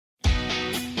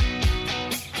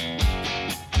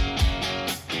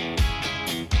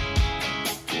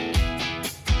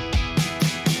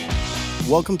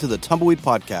Welcome to the Tumbleweed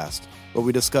Podcast, where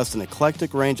we discuss an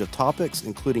eclectic range of topics,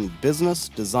 including business,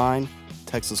 design,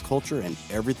 Texas culture, and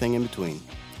everything in between.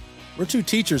 We're two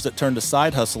teachers that turned a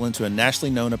side hustle into a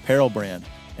nationally known apparel brand,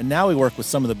 and now we work with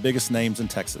some of the biggest names in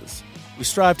Texas. We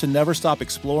strive to never stop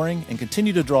exploring and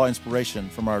continue to draw inspiration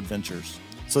from our adventures.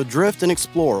 So drift and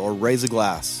explore or raise a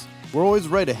glass. We're always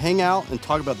ready to hang out and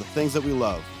talk about the things that we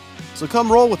love. So come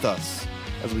roll with us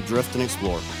as we drift and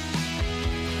explore.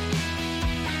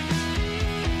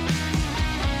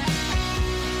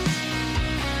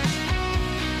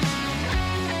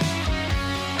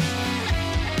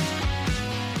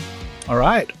 All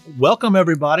right. Welcome,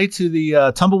 everybody, to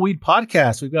the Tumbleweed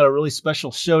Podcast. We've got a really special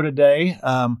show today.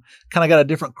 Kind of got a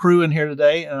different crew in here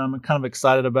today, and I'm kind of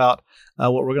excited about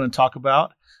what we're going to talk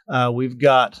about. We've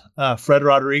got Fred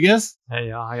Rodriguez. Hey,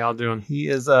 y'all. How y'all doing? He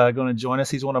is going to join us.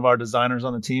 He's one of our designers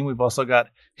on the team. We've also got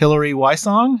Hillary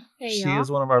Wysong. Hey, she y'all.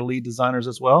 is one of our lead designers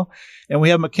as well. And we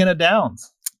have McKenna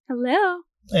Downs. Hello.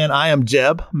 And I am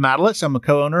Jeb Matalich. I'm a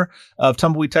co-owner of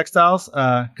Tumbleweed TexStyles.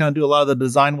 Kind of do a lot of the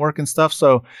design work and stuff.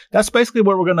 So that's basically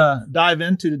what we're going to dive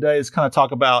into today, is kind of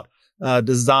talk about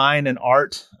design and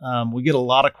art. We get a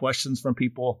lot of questions from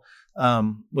people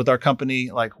with our company,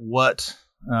 like what's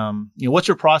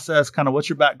your process? Kind of what's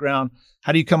your background?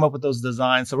 How do you come up with those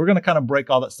designs? So we're going to kind of break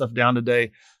all that stuff down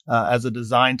today as a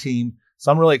design team.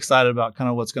 So I'm really excited about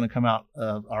kind of what's going to come out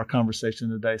of our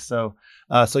conversation today. So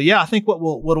yeah, I think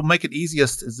what'll make it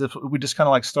easiest is if we just kind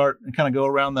of like start and kind of go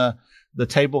around the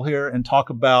table here and talk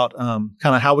about kind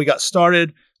of how we got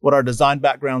started, what our design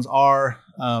backgrounds are,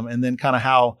 and then kind of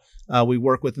how we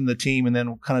work within the team, and then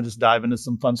we'll kind of just dive into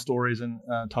some fun stories and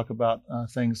talk about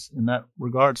things in that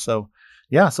regard. So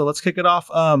yeah, so let's kick it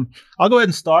off. I'll go ahead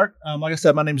and start. Like I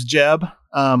said, my name's Jeb,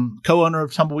 co-owner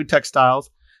of Tumbleweed TexStyles.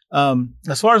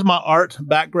 As far as my art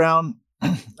background,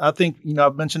 I think,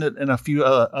 I've mentioned it in a few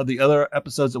of the other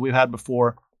episodes that we've had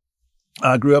before.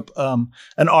 I grew up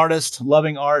an artist,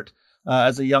 loving art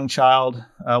as a young child.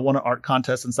 Won an art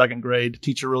contest in second grade.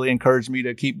 Teacher really encouraged me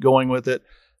to keep going with it.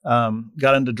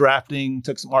 Got into drafting,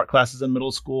 took some art classes in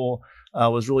middle school.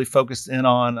 Was really focused in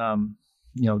on,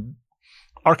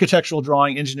 architectural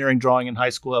drawing, engineering drawing in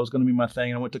high school. That was going to be my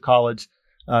thing. I went to college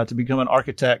to become an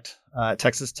architect at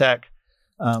Texas Tech.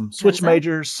 Switch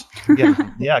majors.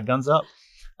 Yeah, guns up.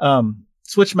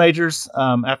 Switch majors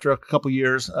after a couple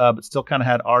years, but still kind of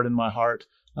had art in my heart.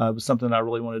 It was something I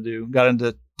really wanted to do. Got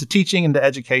into teaching, into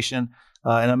education,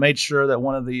 and I made sure that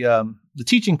one of the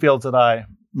teaching fields that I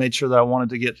made sure that I wanted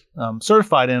to get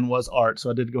certified in was art. So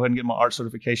I did go ahead and get my art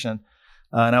certification,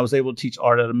 and I was able to teach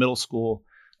art at a middle school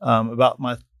about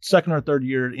my second or third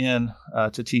year in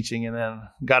to teaching, and then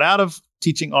got out of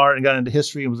teaching art and got into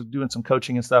history and was doing some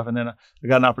coaching and stuff. And then I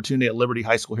got an opportunity at Liberty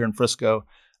High School here in Frisco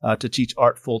to teach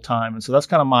art full time. And so that's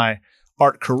kind of my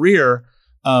art career,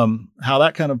 how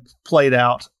that kind of played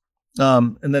out.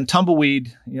 And then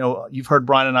Tumbleweed, you've heard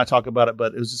Brian and I talk about it,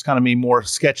 but it was just kind of me more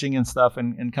sketching and stuff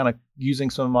and kind of using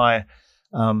some of my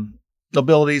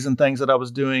abilities and things that I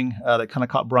was doing that kind of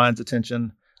caught Brian's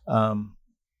attention.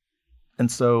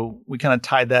 And so we kind of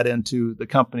tied that into the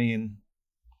company and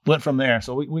went from there.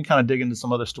 So we kind of dig into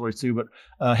some other stories too.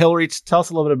 But Hillary, tell us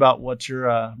a little bit about what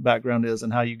your background is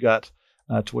and how you got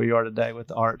to where you are today with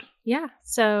the art. Yeah.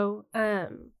 So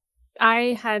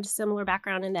I had similar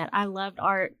background in that I loved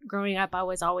art. Growing up, I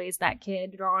was always that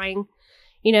kid drawing,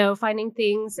 finding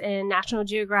things in National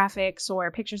Geographics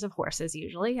or pictures of horses.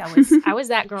 Usually I was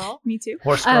that girl. Me too.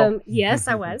 Horse girl. Yes,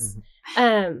 I was.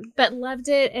 But loved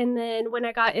it. And then when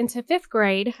I got into fifth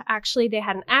grade, actually they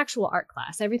had an actual art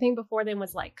class. Everything before then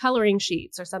was like coloring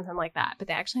sheets or something like that, but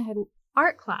they actually had an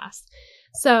art class.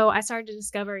 So I started to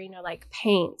discover, like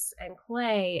paints and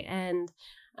clay and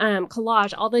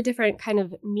collage, all the different kind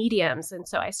of mediums. And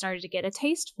so I started to get a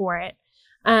taste for it.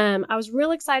 I was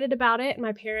real excited about it.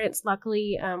 My parents,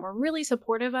 luckily, were really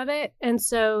supportive of it. And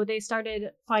so they started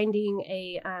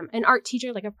finding an art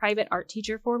teacher, like a private art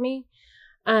teacher for me,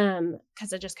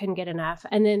 because I just couldn't get enough.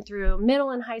 And then through middle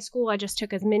and high school, I just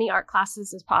took as many art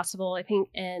classes as possible. I think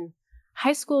in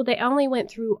high school, they only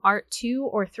went through art 2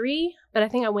 or 3, but I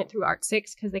think I went through art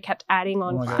 6 because they kept adding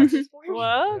on classes for me.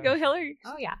 Whoa, go Hillary.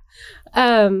 Oh, yeah.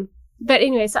 But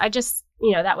anyway, so I just,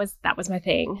 that was my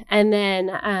thing. And then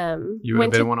you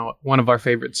would have been one of our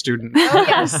favorite students. Oh,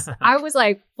 yes. I was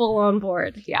like full on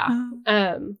board. Yeah.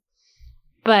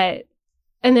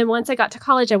 And then once I got to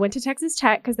college, I went to Texas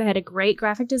Tech because they had a great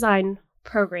graphic design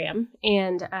program,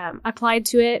 and applied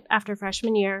to it after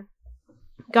freshman year,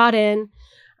 got in.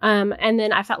 And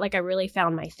then I felt like I really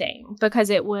found my thing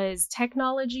because it was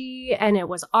technology and it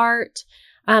was art,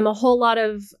 a whole lot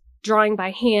of drawing by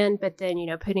hand, but then,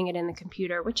 putting it in the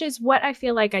computer, which is what I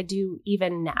feel like I do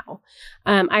even now.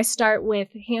 I start with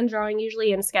hand drawing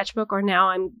usually in Sketchbook, or now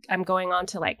I'm going on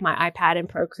to like my iPad and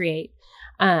Procreate.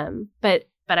 But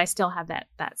I still have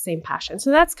that same passion. So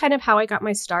that's kind of how I got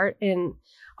my start in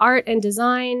art and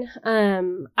design.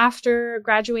 After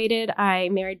graduated, I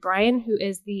married Brian, who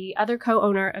is the other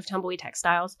co-owner of Tumbleweed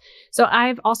TexStyles. So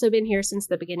I've also been here since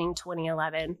the beginning,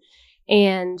 2011.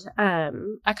 And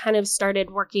I kind of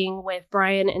started working with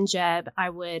Brian and Jeb. I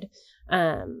would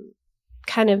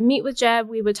kind of meet with Jeb.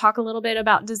 We would talk a little bit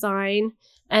about design,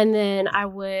 and then I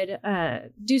would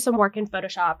do some work in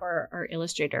Photoshop or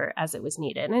Illustrator as it was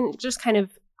needed, and it just kind of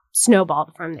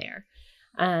snowballed from there.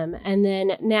 And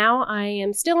then now I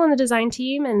am still on the design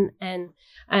team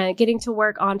and getting to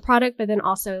work on product, but then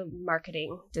also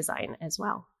marketing design as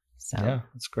well. So yeah,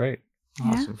 that's great.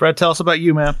 Yeah. Awesome. Fred, tell us about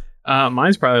you, man.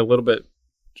 Mine's probably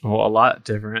a lot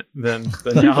different than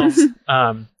y'all's.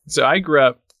 So I grew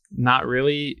up not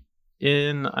really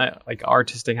in like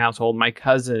artistic household. My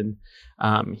cousin,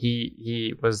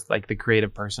 he was like the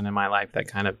creative person in my life that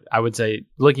kind of, I would say,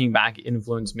 looking back,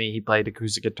 influenced me. He played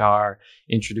acoustic guitar,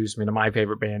 introduced me to my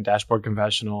favorite band, Dashboard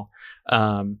Confessional.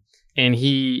 And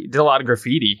he did a lot of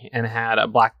graffiti and had a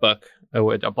black book.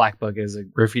 A black book is a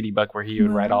graffiti book where he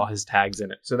would write all his tags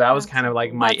in it. So that was kind of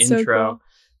like my intro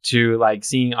to like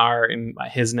seeing art, and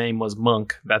his name was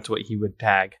Monk. That's what he would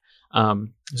tag.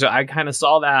 So I kind of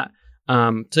saw that,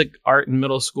 took art in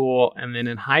middle school, and then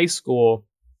in high school,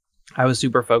 I was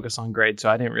super focused on grades. So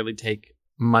I didn't really take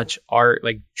much art,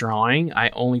 like drawing.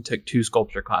 I only took 2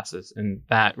 sculpture classes, and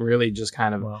that really just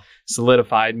kind of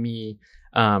solidified me.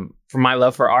 For my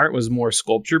love for art was more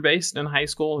sculpture based in high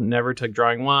school. Never took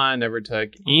drawing 1, never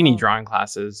took any drawing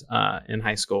classes in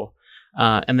high school.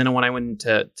 And then when I went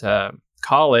to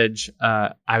college,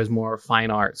 I was more fine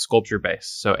art, sculpture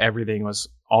based. So everything was,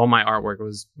 all my artwork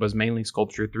was mainly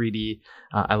sculpture, 3D.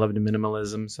 I loved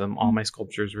minimalism, so all my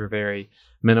sculptures were very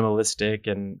minimalistic.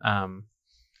 And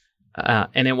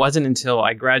it wasn't until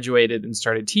I graduated and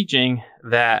started teaching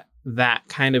that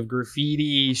kind of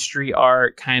graffiti, street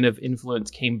art kind of influence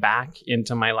came back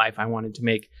into my life. I wanted to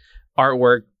make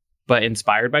artwork, but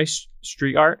inspired by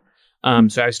street art.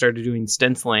 So I started doing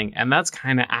stenciling, and that's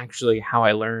kind of actually how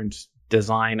I learned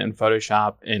design and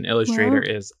Photoshop and Illustrator.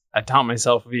 Is I taught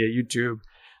myself via YouTube,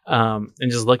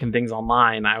 and just looking things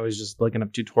online. I was just looking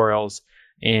up tutorials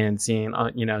and seeing,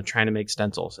 trying to make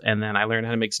stencils. And then I learned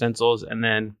how to make stencils, and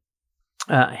then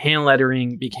hand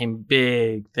lettering became a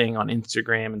big thing on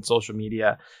Instagram and social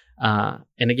media.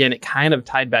 And again, it kind of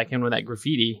tied back in with that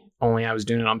graffiti, only I was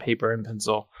doing it on paper and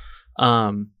pencil.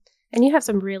 And you have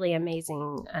some really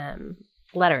amazing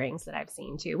letterings that I've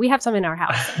seen too. We have some in our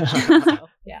house. So,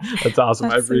 yeah. That's awesome.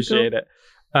 That's I appreciate it.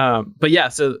 But yeah,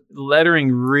 so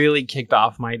lettering really kicked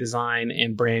off my design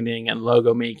and branding and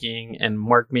logo making and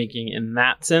mark making in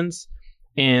that sense.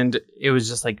 And it was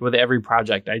just like with every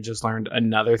project, I just learned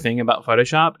another thing about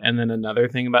Photoshop and then another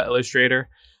thing about Illustrator,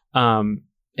 and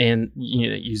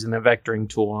using the vectoring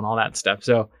tool and all that stuff.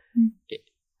 So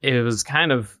it was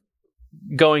kind of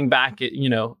going back.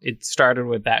 It started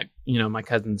with that, my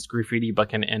cousin's graffiti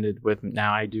book, and ended with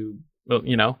now I do,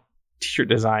 t-shirt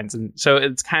designs. And so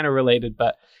it's kind of related,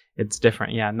 but it's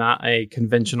different. Yeah, not a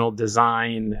conventional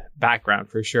design background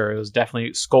for sure. It was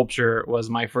definitely sculpture was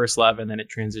my first love, and then it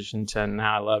transitioned to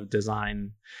now I love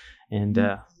design. And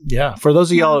for those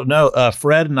of y'all who know,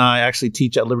 Fred and I actually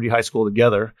teach at Liberty High School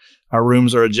together. Our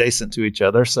rooms are adjacent to each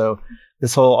other, so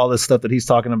all this stuff that he's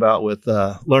talking about with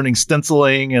learning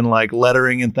stenciling and like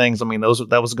lettering and things. I mean,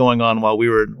 that was going on while we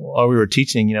were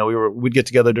teaching. We'd get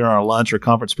together during our lunch or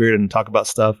conference period and talk about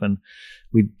stuff, and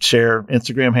we'd share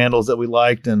Instagram handles that we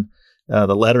liked, and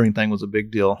the lettering thing was a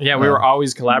big deal. Yeah, we were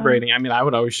always collaborating. I mean, I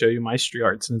would always show you my street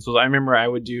art stencils. I remember I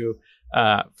would do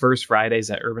First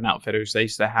Fridays at Urban Outfitters. They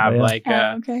used to have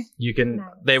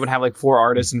they would have like 4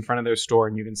 artists in front of their store,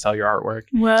 and you can sell your artwork.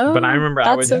 Whoa, but I remember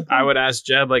I would ask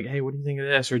Jeb, like, hey, what do you think of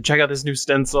this? Or check out this new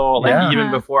stencil. Even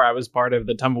before I was part of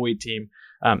the Tumbleweed team.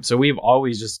 So we've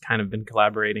always just kind of been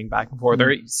collaborating back and forth,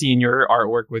 or seeing your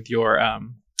artwork with your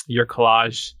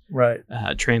collage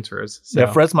transfers. So.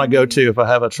 Yeah, Fred's my go-to if I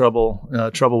have trouble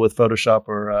with Photoshop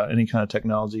or any kind of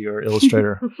technology or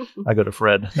Illustrator. I go to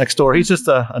Fred. Next door, he's just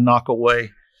a knock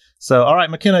away. So, all right,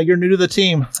 McKenna, you're new to the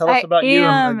team. Tell us about you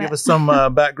and give us some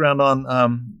background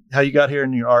on how you got here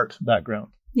in your art background.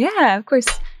 Yeah, of course.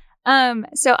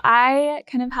 So I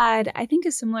kind of had, I think,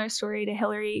 a similar story to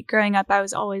Hillary. Growing up, I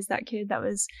was always that kid that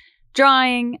was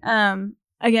drawing.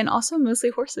 Again, also mostly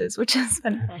horses, which is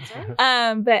fun. That's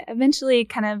right. But eventually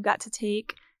kind of got to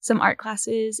take some art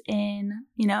classes in,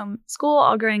 school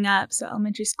all growing up. So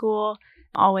elementary school.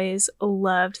 Always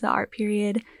loved the art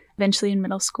period. Eventually in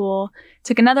middle school,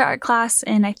 took another art class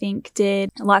and I think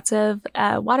did lots of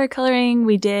watercoloring.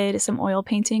 We did some oil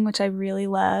painting, which I really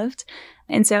loved.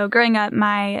 And so growing up,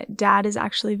 my dad is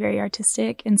actually very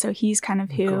artistic. And so he's kind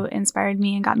of who inspired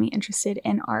me and got me interested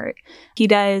in art. He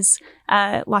does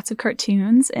lots of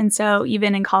cartoons. And so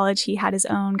even in college, he had his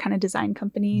own kind of design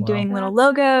company doing little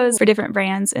logos for different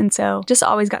brands. And so just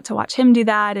always got to watch him do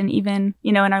that. And even,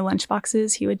 in our lunch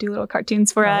boxes, he would do little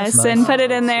cartoons for us and put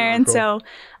it in there. And so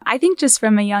I think just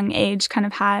from a young age kind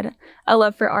of had a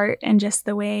love for art and just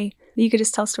the way you could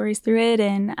just tell stories through it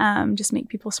and just make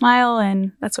people smile.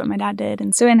 And that's what my dad did.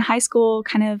 And so in high school,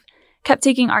 kind of kept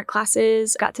taking art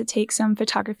classes, got to take some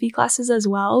photography classes as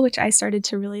well, which I started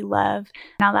to really love.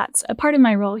 Now that's a part of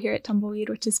my role here at Tumbleweed,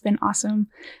 which has been awesome.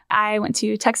 I went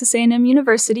to Texas A&M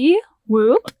University,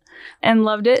 whoop, and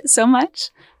loved it so much.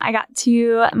 I got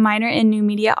to minor in new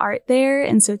media art there,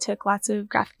 and so took lots of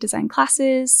graphic design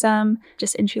classes, some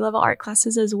just entry-level art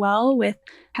classes as well, with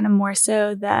kind of more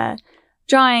so the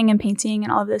drawing and painting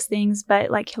and all of those things. But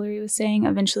like Hillary was saying,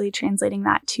 eventually translating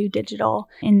that to digital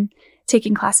and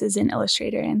taking classes in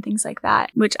Illustrator and things like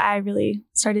that, which I really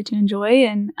started to enjoy.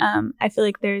 And I feel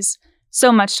like there's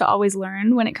so much to always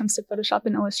learn when it comes to Photoshop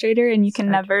and Illustrator, and you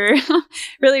can never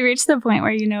really reach the point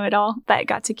where you know it all. But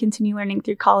got to continue learning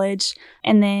through college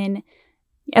and then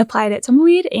applied at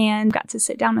Tumbleweed and got to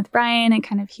sit down with Brian and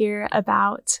kind of hear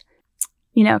about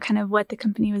kind of what the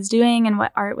company was doing and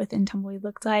what art within Tumbleweed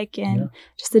looked like and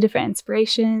just the different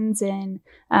inspirations and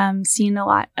seeing a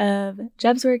lot of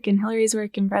Jeb's work and Hillary's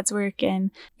work and Brett's work.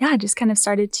 And just kind of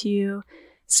started to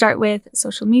start with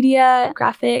social media,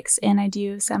 graphics, and I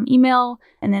do some email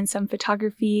and then some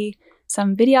photography,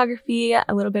 some videography,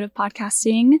 a little bit of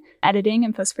podcasting, editing,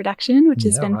 and post-production, which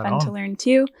has been fun to learn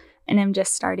too. And I'm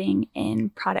just starting in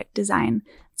product design.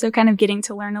 So kind of getting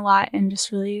to learn a lot and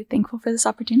just really thankful for this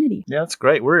opportunity. Yeah, that's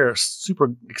great. We're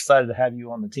super excited to have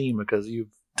you on the team because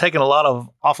you've taken a lot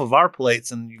off of our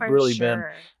plates and you've really been,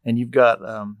 and you've got,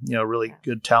 really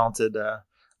good, talented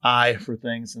eye for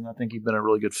things. And I think you've been a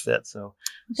really good fit. So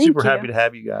super happy to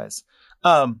have you guys.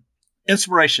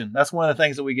 Inspiration. That's one of the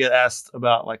things that we get asked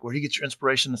about, like, where do you get your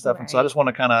inspiration and stuff? Right. And so I just want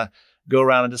to kind of go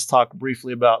around and just talk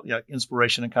briefly about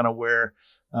inspiration and kind of where,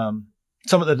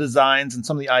 some of the designs and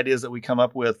some of the ideas that we come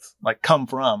up with come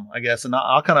from, I guess. And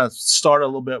I'll kind of start a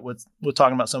little bit with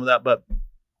talking about some of that, but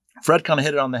Fred kind of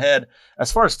hit it on the head.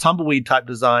 As far as Tumbleweed type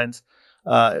designs,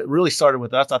 it really started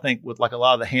with us, I think, with a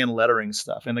lot of the hand lettering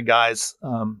stuff and the guys,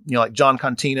 like John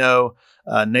Contino,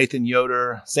 Nathan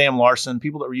Yoder, Sam Larson,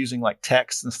 people that were using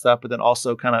text and stuff, but then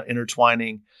also kind of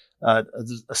intertwining a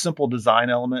simple design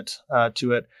element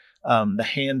to it. The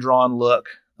hand-drawn look,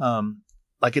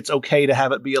 it's okay to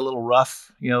have it be a little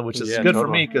rough, which is good for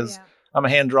me because I'm a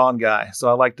hand-drawn guy. So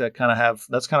I like to kind of have,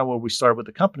 that's kind of where we started with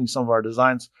the company. Some of our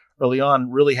designs early on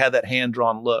really had that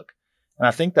hand-drawn look. And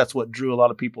I think that's what drew a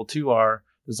lot of people to our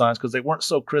designs because they weren't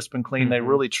so crisp and clean. Mm-hmm. They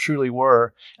really, truly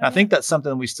were. And I think that's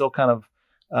something we still kind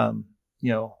of,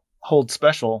 hold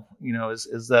special,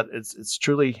 is that it's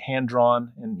truly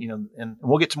hand-drawn and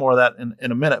we'll get to more of that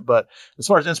in a minute. But as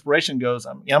far as inspiration goes,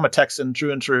 I'm a Texan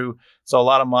true and true. So a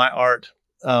lot of my art,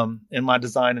 in my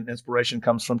design and inspiration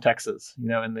comes from Texas,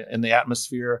 in the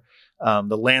atmosphere,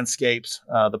 the landscapes,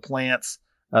 the plants,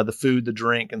 the food, the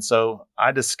drink. And so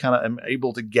I just kind of am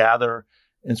able to gather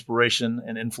inspiration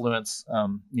and influence,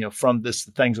 from the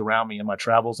things around me in my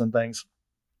travels and things.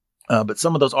 But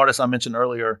some of those artists I mentioned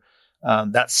earlier,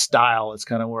 that style is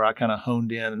kind of where I kind of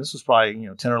honed in. And this was probably,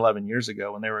 10 or 11 years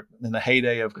ago when they were in the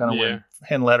heyday of kind of when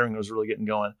hand lettering was really getting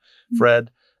going. Mm-hmm.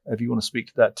 Fred, if you want to speak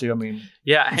to that too,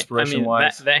 inspiration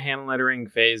wise, that hand lettering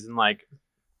phase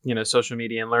and social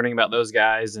media and learning about those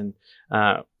guys. And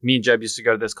me and Jeb used to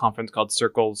go to this conference called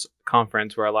Circles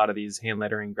Conference where a lot of these hand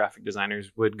lettering graphic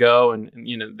designers would go and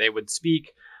they would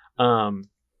speak.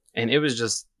 And it was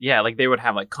just, they would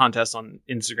have contests on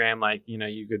Instagram,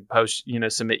 you could post,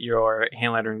 submit your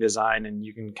hand lettering design and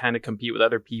you can kind of compete with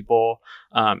other people.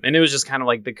 And it was just kind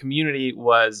of the community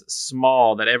was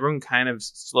small, that everyone kind of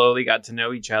slowly got to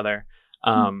know each other.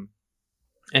 And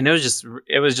it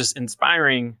was just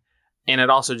inspiring. And it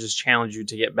also just challenged you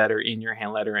to get better in your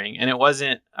hand lettering. And it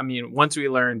wasn't, once we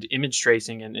learned image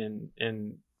tracing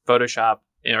in Photoshop,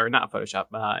 or not Photoshop,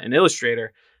 in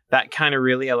Illustrator, that kind of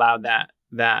really allowed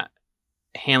that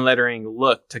hand lettering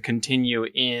look to continue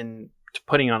in to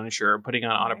putting on a shirt, putting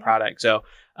on a product. So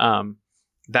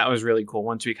that was really cool.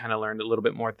 Once we kind of learned a little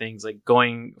bit more things,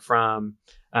 going from,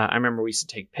 I remember we used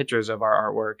to take pictures of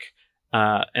our artwork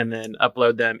and then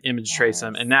upload them, image trace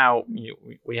them. And now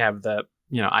we have the,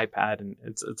 iPad, and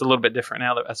it's a little bit different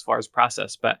now as far as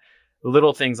process. But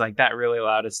little things like that really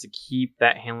allowed us to keep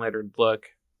that hand lettered look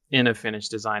in a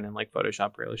finished design in like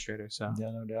Photoshop or Illustrator. So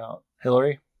yeah, no doubt.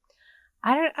 Hillary?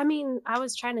 I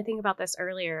was trying to think about this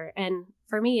earlier, and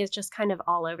for me, it's just kind of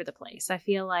all over the place. I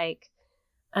feel like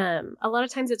a lot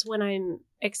of times it's when I'm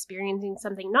experiencing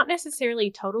something not necessarily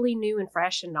totally new and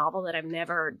fresh and novel that I've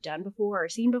never done before or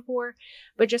seen before,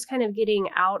 but just kind of getting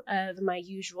out of my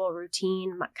usual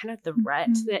routine, kind of the rut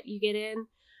that you get in.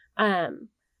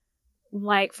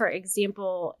 Like, for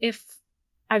example, if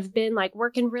I've been like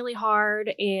working really hard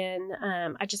and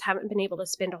I just haven't been able to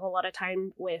spend a whole lot of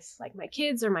time with like my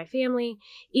kids or my family,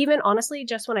 even honestly,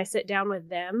 just when I sit down with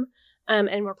them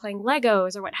and we're playing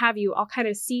Legos or what have you, I'll kind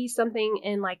of see something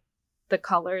in like the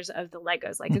colors of the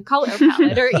Legos, like a color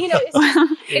palette, or, you know, it's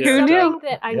something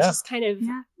that I'm just kind of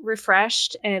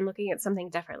refreshed and looking at something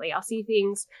differently. I'll see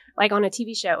things like on a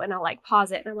TV show and I'll like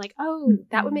pause it and I'm like, oh,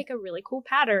 that would make a really cool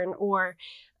pattern. Or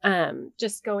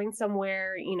just going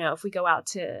somewhere, you know, if we go out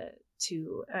to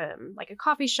like a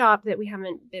coffee shop that we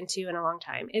haven't been to in a long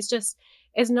time,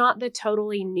 it's not the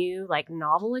totally new, like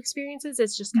novel experiences.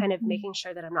 It's just kind of making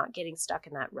sure that I'm not getting stuck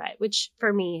in that rut, which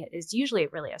for me is usually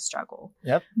really a struggle.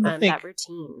 Yep. That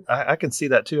routine. I can see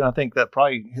that too. And I think that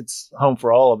probably hits home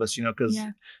for all of us, you know, because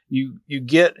you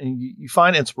get and you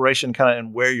find inspiration kind of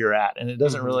in where you're at. And it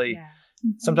doesn't really,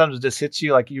 sometimes it just hits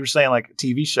you, like you were saying, like a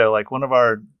TV show, like one of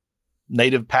our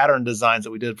native pattern designs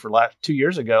that we did for 2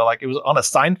 years ago, like it was on a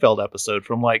Seinfeld episode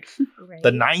from like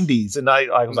the 90s, and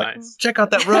I was like, check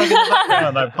out that rug in the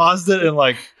background. I paused it and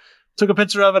like took a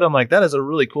picture of it. I'm like, that is a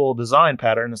really cool design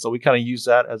pattern, and so we kind of use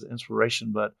that as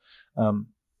inspiration. But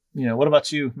you know, what about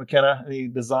you, McKenna? Any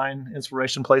design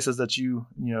inspiration places that you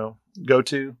know go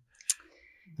to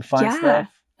find stuff?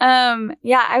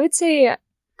 I would say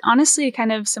honestly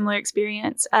kind of similar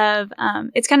experience of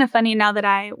it's kind of funny now that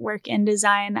I work in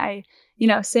design. I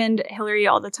send Hillary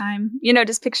all the time,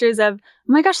 just pictures of, oh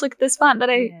my gosh, look at this font that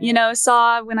I,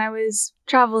 saw when I was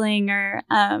traveling or,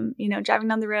 driving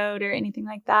down the road or anything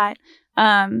like that.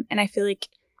 And I feel like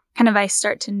kind of I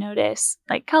start to notice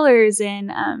like colors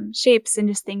and shapes and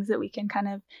just things that we can kind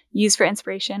of use for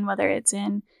inspiration, whether it's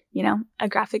in, a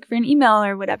graphic for an email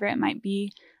or whatever it might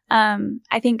be.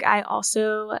 I think I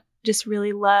also just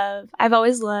really I've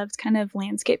always loved kind of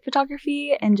landscape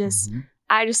photography and just,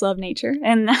 I just love nature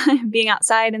and being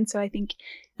outside. And so I think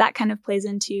that kind of plays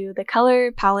into the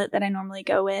color palette that I normally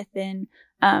go with and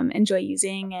enjoy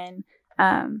using. And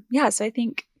so I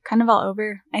think kind of all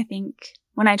over. I think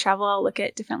when I travel, I'll look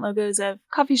at different logos of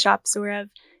coffee shops or of,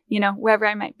 wherever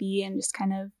I might be and just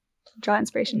kind of draw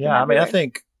inspiration. Yeah, I mean, I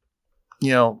think,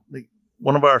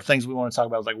 one of our things we want to talk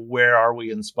about is like, where are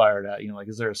we inspired at? Like,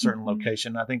 is there a certain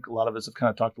location? I think a lot of us have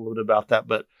kind of talked a little bit about that,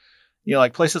 but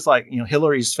like places like,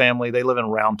 Hillary's family, they live in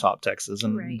Round Top, Texas.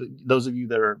 And those of you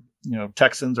that are,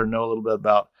 Texans or know a little bit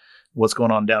about what's going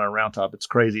on down in Round Top, it's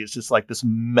crazy. It's just like this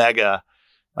mega,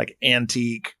 like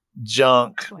antique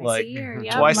junk, twice a year.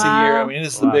 I mean,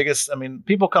 it's the biggest. I mean,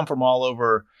 people come from all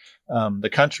over the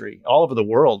country, all over the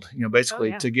world,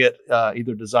 basically to get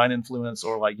either design influence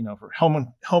or like, for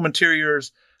home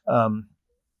interiors,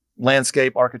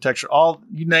 landscape, architecture, all,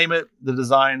 you name it, the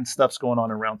design stuff's going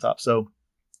on in Round Top. So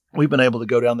we've been able to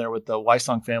go down there with the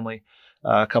Wysong family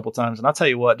a couple times. And I'll tell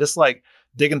you what, just like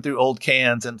digging through old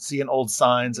cans and seeing old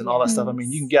signs and all that stuff. I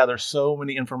mean, you can gather so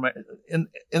many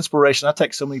inspiration. I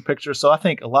take so many pictures. So I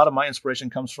think a lot of my inspiration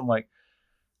comes from like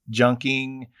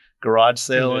junking, garage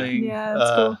sailing,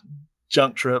 that's cool.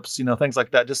 Junk trips, things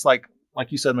like that. Just like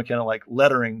you said, McKenna, like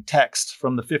lettering, text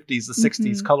from the 50s, the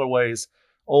 60s, colorways,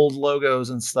 old logos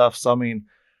and stuff. So, I mean,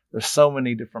 there's so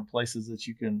many different places that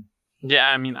you can. Yeah,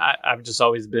 I mean, I've just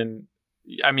always been,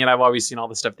 I've always seen all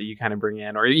the stuff that you kind of bring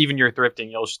in, or even your thrifting,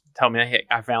 you'll tell me, hey,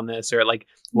 I found this, or like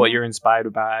what you're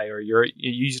inspired by, or you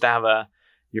used to have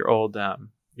your old,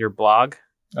 your blog.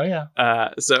 Oh, yeah.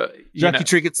 So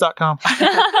JunkieTrinkets.com.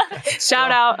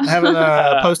 Shout out. I haven't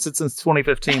posted since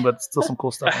 2015, but still some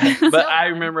cool stuff. But I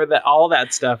remember that all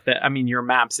that stuff your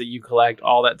maps that you collect,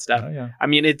 all that stuff. Oh, yeah. I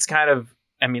mean, it's kind of,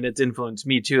 it's influenced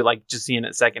me too, like just seeing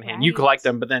it secondhand. Right. You collect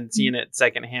them, but then seeing it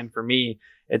secondhand for me,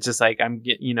 it's just like I'm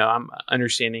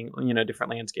understanding,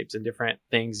 different landscapes and different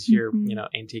things you're,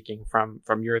 antiquing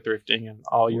from your thrifting and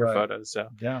all your photos. So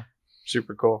yeah,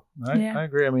 super cool. I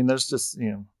agree. I mean, there's just,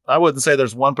 I wouldn't say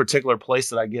there's one particular place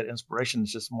that I get inspiration.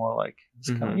 It's just more like,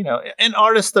 it's kind of, and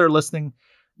artists that are listening,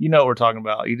 what we're talking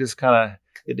about. You just kind of,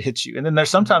 it hits you. And then there's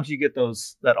sometimes you get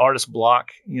that artist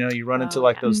block, you run into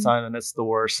like those times and it's the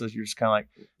worst. So you're just kind of like,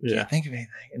 can't think of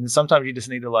anything. And then sometimes you just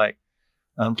need to like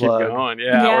unplug. Keep going.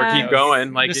 Or keep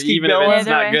going. Like, even if it's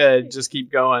not good, just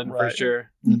keep going for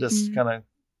sure. And just kind of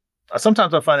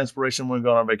sometimes I find inspiration when we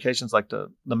go on our vacations, like the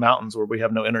mountains where we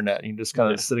have no internet. And you're just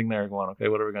kind of sitting there going, okay,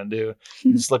 what are we going to do?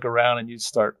 You just look around and you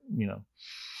start,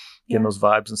 getting those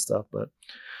vibes and stuff. But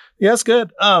yeah, it's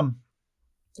good. All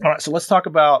right. So let's talk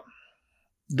about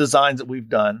designs that we've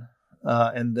done.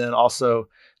 And then also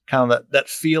kind of that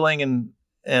feeling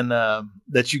and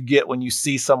that you get when you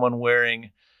see someone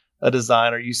wearing a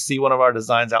design, or you see one of our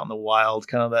designs out in the wild,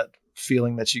 kind of that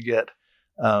feeling that you get.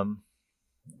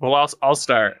 Well, I'll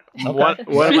start. Okay.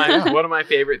 One of my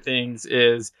favorite things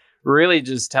is really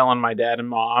just telling my dad and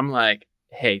mom, like,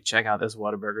 hey, check out this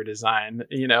Whataburger design,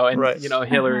 and Right.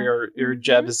 Hillary or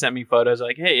Jeb has sent me photos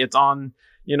like, hey, it's on,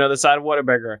 the side of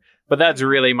Whataburger. But that's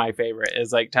really my favorite,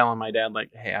 is like telling my dad, like,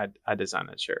 hey, I designed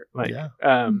that shirt. Like,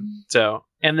 so,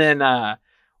 and then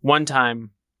one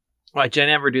time, like, I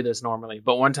never do this normally,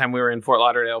 but one time we were in Fort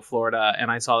Lauderdale, Florida, and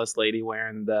I saw this lady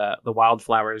wearing the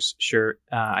Wildflowers shirt.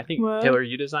 I think, Hillary,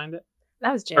 you designed it?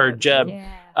 That was Jeb. Or Jeb.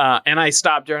 Yeah. And I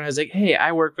stopped her and I was like, hey,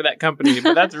 I work for that company.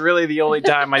 But that's really the only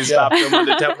time I stopped her and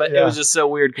wanted to tell. But it was just so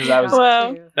weird because I was,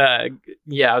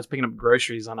 I was picking up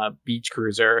groceries on a beach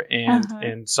cruiser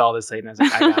and saw this lady and I was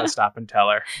like, I gotta stop and tell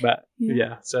her. But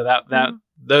so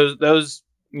those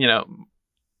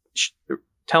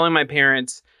telling my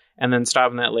parents and then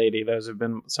stopping that lady, those have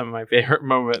been some of my favorite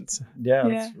moments. Yeah,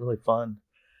 it's really fun.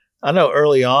 I know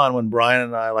early on when Brian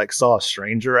and I saw a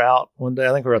stranger out one day,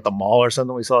 I think we were at the mall or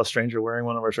something. We saw a stranger wearing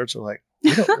one of our shirts. We're like,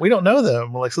 we don't know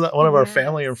them. We're like, so that one of our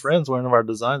family or friends wearing one of our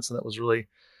designs. So that was really,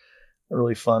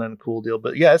 really fun and a cool deal.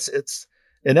 But yeah,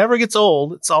 it never gets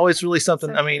old. It's always really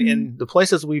something. I mean, in the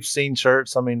places we've seen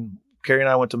shirts, I mean, Carrie and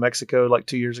I went to Mexico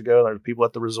 2 years ago. There were people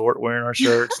at the resort wearing our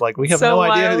shirts. Like, we have no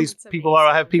idea who these people are.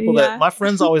 I have people that my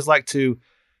friends always like to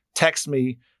text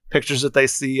me pictures that they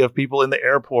see of people in the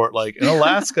airport, like in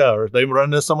Alaska, or they run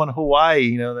into someone in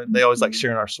Hawaii. They always like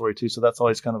sharing our story too. So that's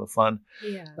always kind of a fun.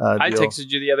 Yeah. I texted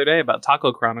you the other day about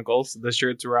Taco Chronicles. The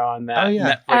shirts were on that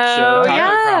Netflix show,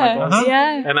 Taco Chronicles.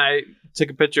 Yeah. And I took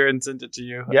a picture and sent it to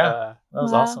you. Yeah, that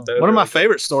was awesome. One of my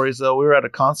favorite stories, though, we were at a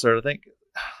concert. I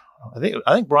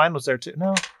think Brian was there too.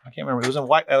 No, I can't remember. It was in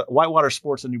Whitewater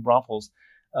Sports in New Braunfels.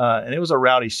 And it was a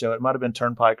rowdy show. It might have been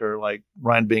Turnpike or like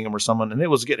Ryan Bingham or someone, and it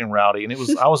was getting rowdy. And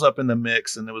I was up in the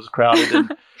mix, and it was crowded,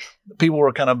 and people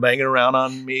were kind of banging around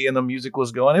on me, and the music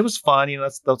was going. It was fun,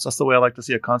 that's the way I like to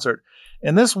see a concert.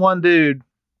 And this one dude,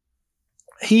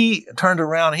 he turned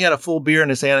around. He had a full beer in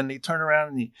his hand, and he turned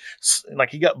around and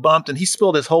he got bumped, and he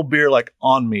spilled his whole beer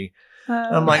on me.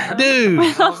 And I'm like, dude,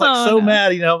 I was so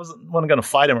mad. I wasn't going to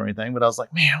fight him or anything, but I was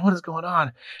like, man, what is going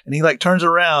on? And he turns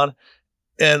around.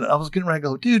 And I was getting ready to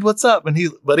go, dude, what's up? And he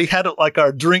had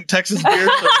our Drink Texas beer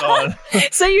shirt on.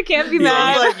 So you can't be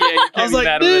mad. You can't be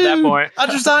mad at that point. I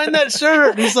designed that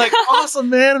shirt. And he's like,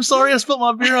 awesome, man. I'm sorry I spilled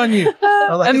my beer on you.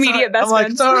 Immediate best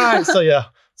friends. It's all right.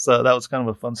 So that was kind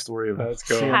of a fun story of that's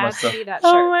cool. seeing myself. That shirt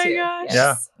oh my too. gosh.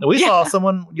 Yes. Yeah. We saw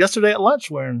someone yesterday at lunch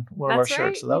wearing one of our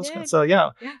shirts. So that was good. So yeah.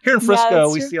 Here in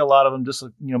Frisco, we see a lot of them just,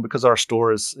 because our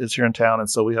store is here in town. And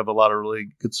so we have a lot of really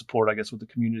good support, I guess, with the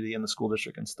community and the school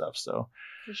district and stuff. So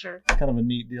for sure. Kind of a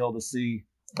neat deal to see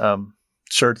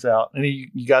shirts out. Any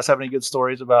you guys have any good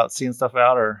stories about seeing stuff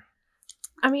out, or?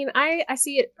 I mean, I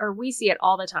see it, or we see it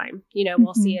all the time.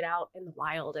 We'll see it out in the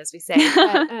wild, as we say.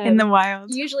 But, in the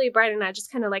wild. Usually, Brian and I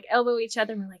just kind of elbow each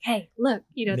other, and we're like, "Hey, look,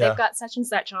 they've got such and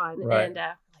such on," right. and we're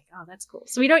like, "Oh, that's cool."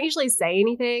 So we don't usually say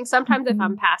anything. Sometimes if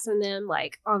I'm passing them,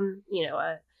 on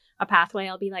a pathway,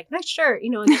 I'll be like, "Nice shirt,"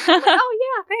 and they're like, "Oh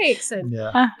yeah, thanks." And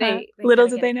they little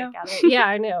did they know. Yeah,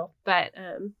 I know, but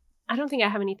I don't think I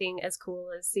have anything as cool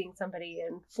as seeing somebody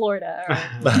in Florida or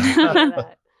any of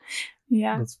that.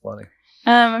 Yeah, that's funny.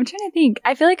 I'm trying to think.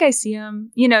 I feel like I see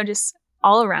them, just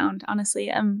all around,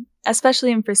 honestly,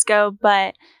 especially in Frisco. But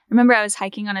I remember I was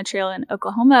hiking on a trail in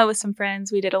Oklahoma with some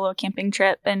friends. We did a little camping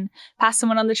trip and passed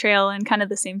someone on the trail, and kind of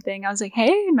the same thing. I was like,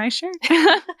 hey, nice shirt.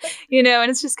 And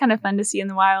it's just kind of fun to see in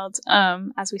the wild,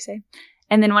 as we say.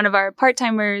 And then one of our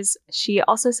part-timers, she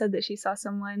also said that she saw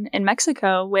someone in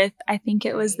Mexico with, I think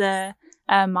it was the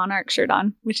Monarch shirt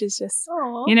on, which is just,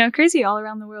 crazy all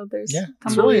around the world. There's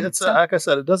it's like I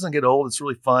said, it doesn't get old. It's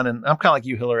really fun. And I'm kind of like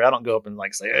you, Hillary. I don't go up and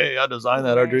say, hey, I designed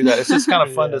that or do that. It's just kind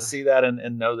of fun to see that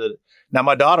and know that. Now,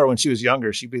 my daughter, when she was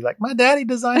younger, she'd be like, my daddy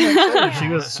designed that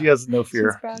shirt. She has no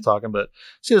fear of talking, but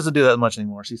she doesn't do that much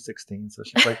anymore. She's 16, so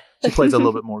she plays a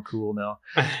little bit more cool now.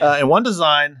 And one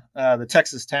design, the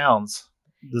Texas Towns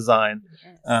design,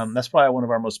 that's probably one of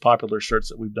our most popular shirts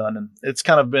that we've done. And it's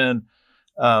kind of been,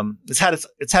 it's had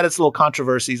its little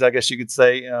controversies, I guess you could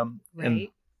say. And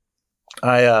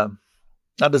I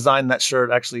designed that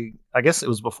shirt, actually, I guess it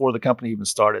was before the company even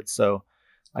started. So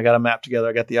I got a map together.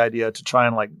 I got the idea to try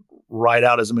and write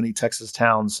out as many Texas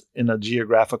towns in a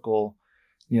geographical,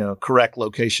 correct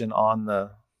location on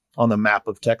the map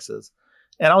of Texas.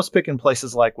 And I was picking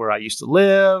places like where I used to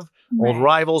live, old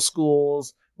rival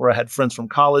schools, where I had friends from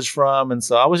college from. And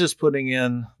so I was just putting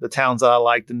in the towns that I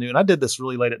liked and knew. And I did this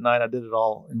really late at night. I did it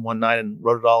all in one night and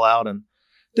wrote it all out and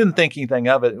didn't think anything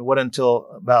of it. It wasn't until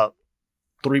about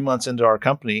 3 months into our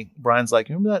company, Brian's like,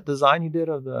 remember that design you did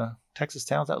of the Texas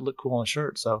towns? That would look cool on a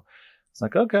shirt. So it's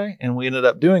like, okay. And we ended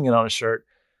up doing it on a shirt.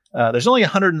 There's only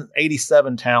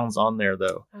 187 towns on there,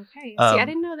 though. Okay. See, I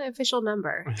didn't know the official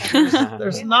number.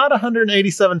 There's not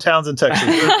 187 towns in Texas.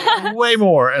 There's way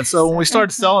more. And so when we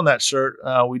started selling that shirt,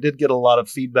 we did get a lot of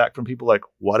feedback from people like,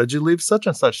 why did you leave such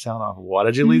and such town off? Why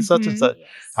did you leave such and such? Yes.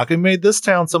 How come you made this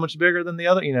town so much bigger than the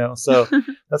other? So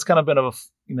that's kind of been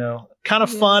kind of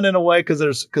fun in a way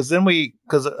because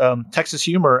Texas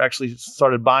Humor actually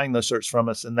started buying those shirts from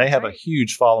us, and they have a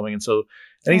huge following. And so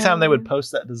anytime they would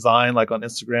post that design, like on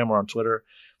Instagram or on Twitter,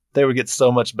 they would get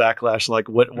so much backlash, like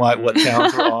what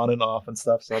towns were on and off and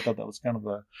stuff. So I thought that was kind of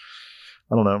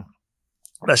I don't know.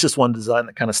 That's just one design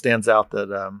that kind of stands out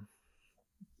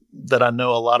that I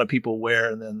know a lot of people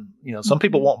wear. And then, some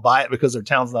people won't buy it because their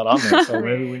town's not on there. So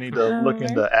maybe we need to look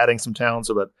into adding some towns.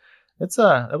 But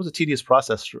that was a tedious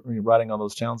process writing all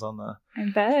those towns on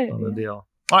the deal.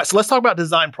 All right. So let's talk about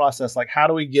design process. Like, how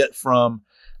do we get from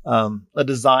a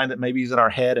design that maybe is in our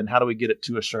head, and how do we get it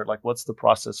to a shirt? Like, what's the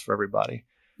process for everybody?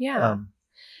 Yeah.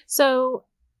 So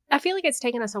I feel like it's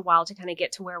taken us a while to kind of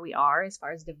get to where we are as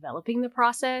far as developing the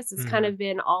process. It's kind of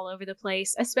been all over the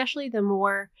place, especially the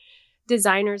more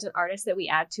designers and artists that we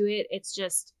add to it.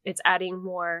 It's adding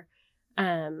more,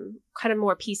 kind of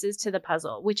more pieces to the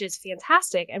puzzle, which is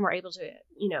fantastic. And we're able to,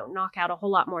 knock out a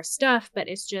whole lot more stuff, but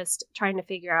it's just trying to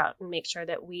figure out and make sure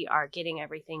that we are getting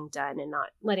everything done and not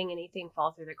letting anything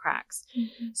fall through the cracks.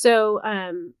 So,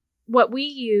 what we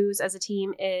use as a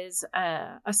team is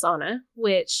Asana,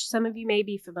 which some of you may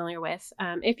be familiar with.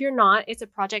 If you're not, it's a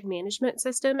project management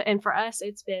system. And for us,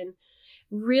 it's been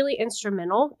really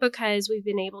instrumental because we've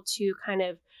been able to kind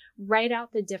of write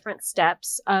out the different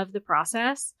steps of the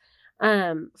process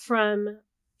from,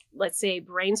 let's say,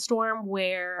 brainstorm,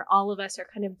 where all of us are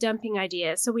kind of dumping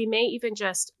ideas. So we may even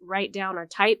just write down or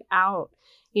type out,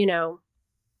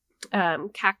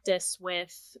 cactus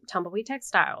with Tumbleweed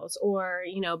TexStyles, or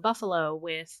buffalo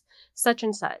with such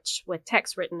and such with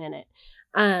text written in it.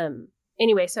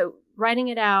 Anyway, so writing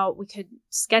it out, we could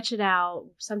sketch it out.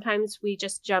 Sometimes we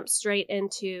just jump straight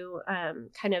into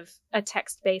kind of a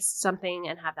text-based something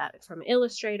and have that from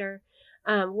Illustrator,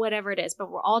 whatever it is,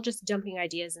 but we're all just dumping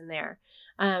ideas in there.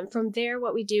 From there,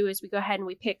 what we do is we go ahead and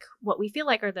we pick what we feel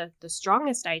like are the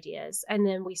strongest ideas, and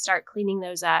then we start cleaning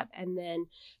those up and then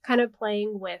kind of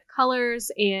playing with colors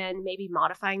and maybe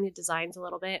modifying the designs a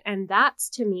little bit. And that's,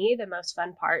 to me, the most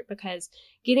fun part, because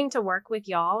getting to work with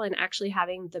y'all and actually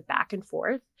having the back and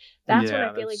forth, that's when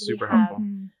I feel like we have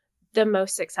the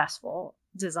most successful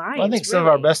designs. Well, I think some of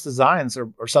our best designs are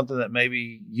something that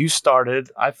maybe you started,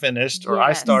 I finished, or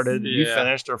I started, you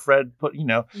finished, or Fred put, and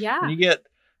you get,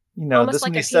 almost this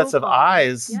like many sets of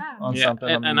eyes on something.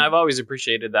 And I've always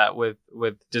appreciated that with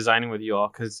designing with you all,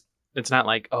 because it's not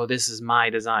like, oh, this is my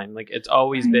design. Like, it's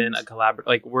always been a collaborative,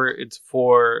 like it's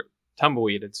for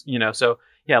Tumbleweed. It's, so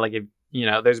yeah, like if,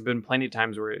 there's been plenty of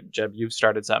times where, Jeb, you've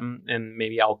started something and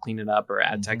maybe I'll clean it up or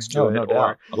add text to it. No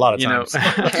doubt. A lot of times.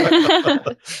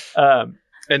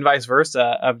 And vice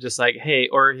versa, of just like, hey,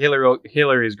 or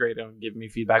Hillary is great on giving me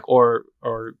feedback or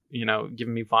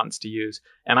giving me fonts to use.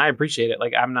 And I appreciate it.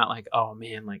 Like, I'm not like, oh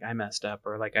man, like I messed up,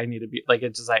 or like I need to be like,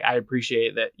 it's just like, I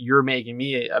appreciate that you're making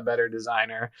me a better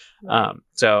designer. Right.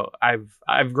 So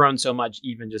I've grown so much,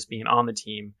 even just being on the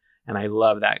team. And I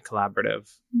love that collaborative,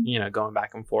 going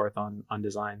back and forth on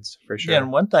designs, for sure. Yeah,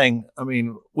 and one thing,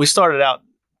 we started out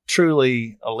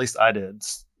truly, at least I did,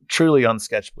 truly on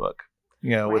sketchbook,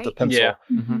 with a pencil. Yeah.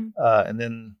 And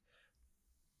then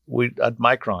I'd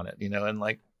micron it, and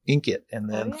like ink it. And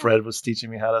then Fred was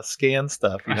teaching me how to scan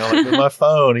stuff, like with my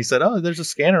phone. He said, oh, there's a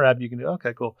scanner app you can do.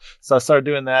 Okay, cool. So I started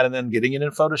doing that, and then getting it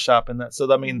in Photoshop and that. So,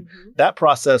 that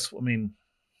process,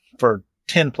 for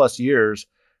 10 plus years,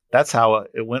 that's how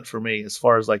it went for me as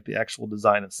far as like the actual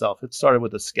design itself. It started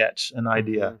with a sketch, an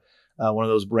idea, one of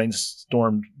those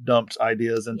brainstormed, dumped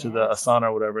ideas into the Asana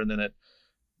or whatever. And then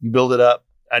you build it up,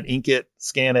 I'd ink it,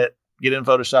 scan it, get in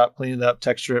Photoshop, clean it up,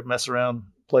 texture it, mess around,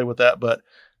 play with that. But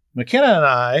McKenna and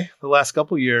I, the last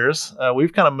couple of years,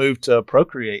 we've kind of moved to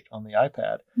Procreate on the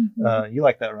iPad. You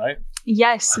like that, right?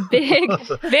 Yes, big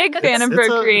fan of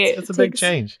Procreate. It's a big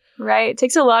change. Right. It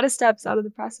takes a lot of steps out of the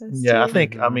process. Yeah, I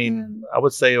think, I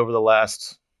would say over the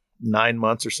last 9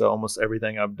 months or so, almost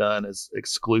everything I've done is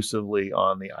exclusively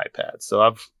on the iPad.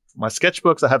 So my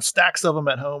sketchbooks, I have stacks of them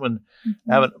at home, and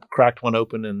I haven't cracked one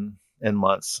open in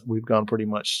months. I've gone pretty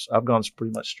much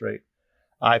straight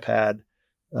iPad,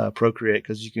 Procreate,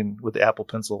 because you can, with the Apple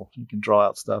Pencil, you can draw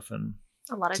out stuff and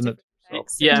a lot of different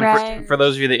things. Yeah, and for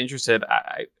those of you that are interested,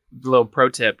 little pro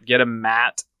tip: get a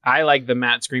matte. I like the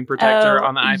matte screen protector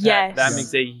on the iPad. Yes. That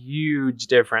makes a huge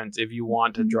difference if you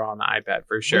want to draw on the iPad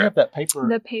for sure. We have that paper.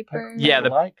 The paper. Yeah, the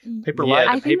paper Yeah,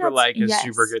 like. the paper like is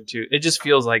super good too. It just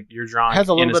feels like you're drawing. It has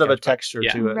a little bit of a sketchbook. texture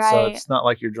to it, so it's not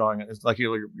like you're drawing it. It's like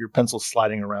your pencil's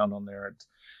sliding around on there.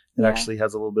 It actually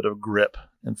has a little bit of grip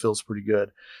and feels pretty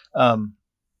good.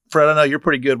 Fred, I know you're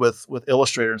pretty good with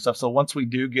Illustrator and stuff. So once we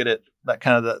do get it, that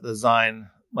kind of the design,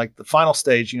 like the final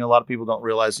stage, a lot of people don't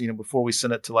realize, before we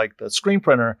send it to like the screen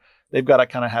printer, they've got to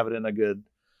kind of have it in a good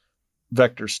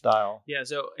vector style. Yeah.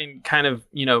 So, and kind of,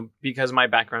 because of my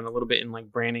background a little bit in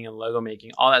like branding and logo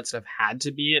making, all that stuff had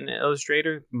to be in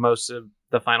Illustrator. Most of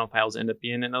the final files end up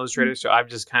being in Illustrator. So I've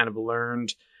just kind of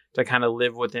learned to kind of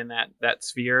live within that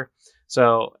sphere.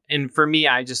 So, and for me,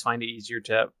 I just find it easier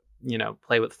to,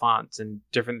 play with fonts and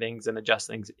different things and adjust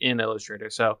things in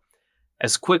Illustrator. So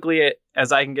as quickly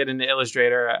as I can get into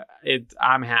Illustrator,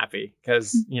 I'm happy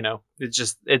because,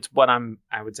 it's what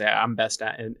I would say I'm best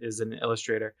at is an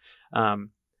Illustrator.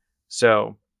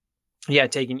 So yeah,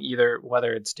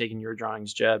 whether it's taking your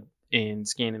drawings, Jeb, and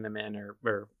scanning them in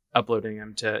or uploading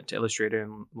them to Illustrator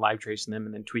and live tracing them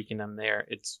and then tweaking them there,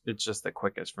 it's just the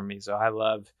quickest for me. So I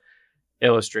love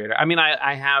Illustrator. I mean,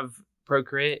 I have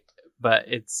Procreate, but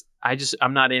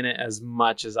I'm not in it as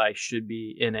much as I should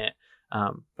be in it.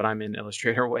 But I'm in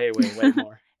Illustrator way, way, way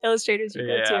more. Illustrator's your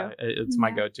go-to. Yeah, it's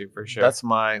my go-to for sure. That's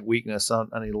my weakness. I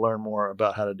need to learn more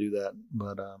about how to do that.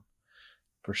 But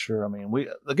for sure, I mean,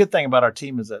 the good thing about our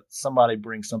team is that somebody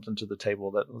brings something to the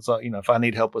table. That if I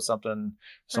need help with something,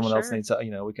 someone else needs.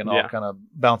 We can all kind of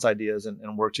bounce ideas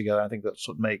and work together. I think that's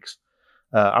what makes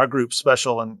our group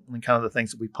special and kind of the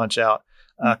things that we punch out.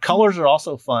 Colors are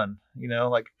also fun.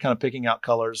 Like kind of picking out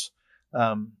colors.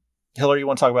 Hillary, you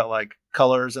want to talk about like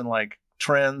colors and like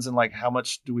trends and like how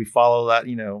much do we follow that,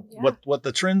 what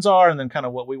the trends are and then kind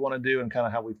of what we want to do and kind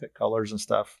of how we pick colors and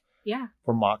stuff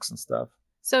for mocks and stuff.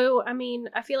 So, I mean,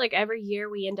 I feel like every year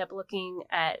we end up looking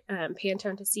at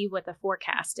Pantone to see what the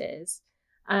forecast is.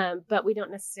 But we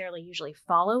don't necessarily usually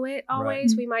follow it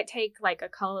always. Right. We might take like a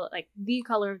color, like the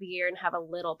color of the year and have a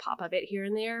little pop of it here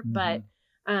and there. Mm-hmm. But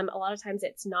a lot of times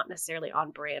it's not necessarily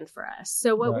on brand for us.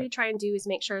 So what we try and do is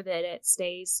make sure that it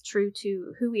stays true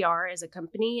to who we are as a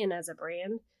company and as a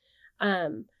brand.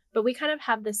 But we kind of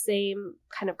have the same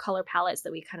kind of color palettes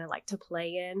that we kind of like to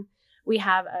play in. We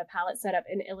have a palette set up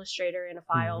in Illustrator in a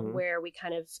file where we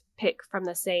kind of pick from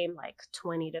the same like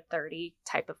 20 to 30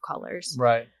 type of colors.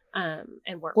 Right.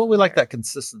 And work. Well, we like that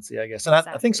consistency, I guess. And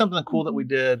I think something cool that we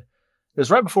did is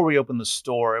right before we opened the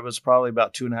store. It was probably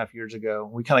about 2.5 years ago.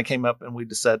 We kind of came up and we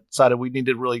decided we need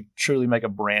to really truly make a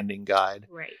branding guide.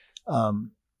 Right.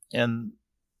 And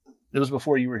it was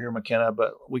before you were here, McKenna,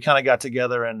 but we kind of got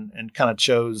together and kind of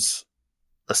chose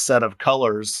a set of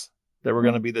colors that were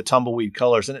going to be the Tumbleweed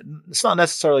colors. And it's not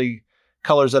necessarily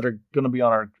colors that are going to be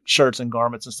on our shirts and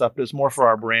garments and stuff, but it's more for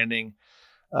our branding,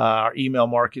 our email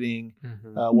marketing,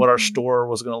 what our store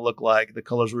was going to look like, the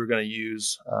colors we were going to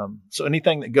use. So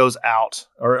anything that goes out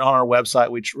or on our website,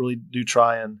 we really do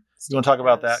try and you want to talk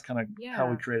about that, kind of how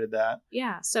we created that?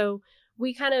 Yeah. So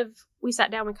we sat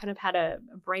down and kind of had a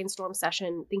brainstorm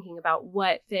session thinking about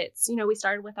what fits. We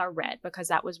started with our red because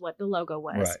that was what the logo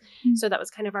was. Right. So that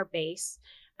was kind of our base.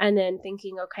 And then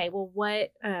thinking, okay, well,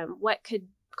 what could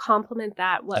complement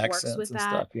that? What accents works with and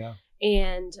that? Stuff,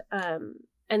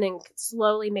 And then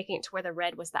slowly making it to where the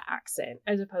red was the accent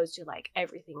as opposed to like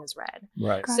everything is red.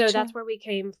 Right. Gotcha. So that's where we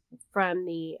came from,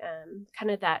 the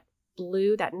kind of that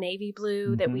blue, that navy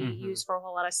blue that we use for a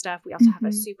whole lot of stuff. We also have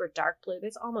a super dark blue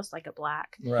that's almost like a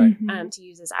black to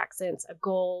use as accents, a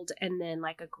gold, and then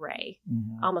like a gray,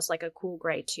 almost like a cool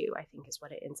gray too, I think is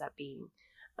what it ends up being.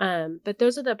 But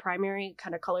those are the primary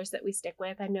kind of colors that we stick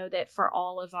with. I know that for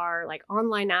all of our like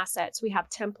online assets, we have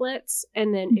templates.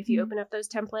 And then if you open up those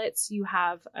templates, you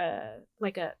have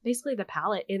basically the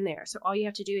palette in there. So all you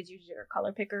have to do is use your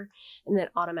color picker and then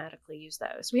automatically use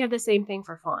those. We have the same thing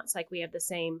for fonts. Like we have the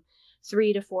same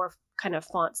 3 to 4 kind of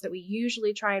fonts that we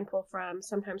usually try and pull from.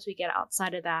 Sometimes we get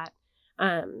outside of that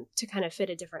to kind of fit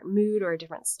a different mood or a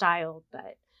different style.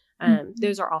 But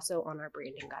those are also on our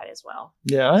branding guide as well.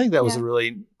 Yeah, I think that was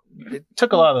it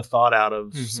took a lot of the thought out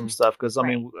of some stuff. Because, I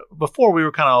mean, before we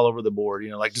were kind of all over the board,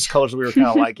 like just colors we were kind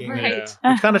of liking. Right.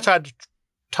 We kind of tried to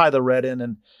tie the red in.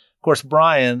 And Of course,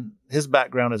 Brian, his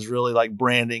background is really like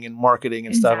branding and marketing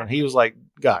and stuff. And he was like,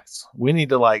 guys, we need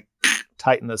to like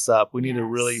tighten this up. We need to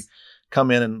really come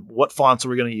in and what fonts are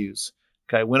we going to use?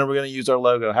 Okay. When are we going to use our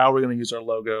logo? How are we going to use our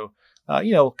logo?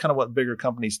 Kind of what bigger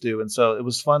companies do. And so it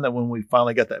was fun that when we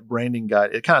finally got that branding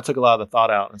guide, it kind of took a lot of the thought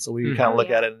out. And so we kind of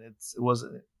look at it and it was,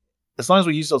 as long as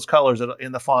we use those colors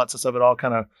in the fonts and stuff, it all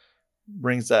kind of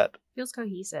brings that. Feels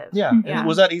cohesive. Yeah. And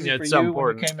was that easy for so you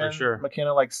important, when you came in, sure.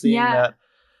 McKenna, like seeing that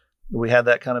we had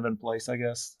that kind of in place, I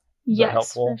guess? Yes,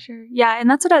 helpful? For sure. Yeah. And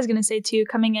that's what I was going to say too,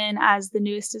 coming in as the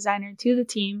newest designer to the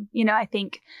team, I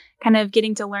think kind of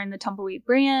getting to learn the Tumbleweed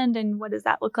brand and what does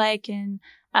that look like. And,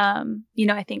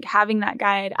 I think having that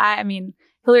guide,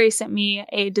 Hillary sent me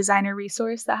a designer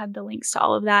resource that had the links to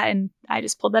all of that. And I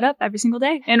just pulled that up every single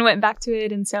day and went back to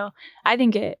it. And so I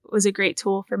think it was a great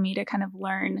tool for me to kind of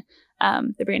learn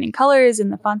the branding colors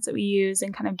and the fonts that we use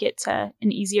and kind of get to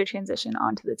an easier transition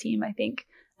onto the team, I think,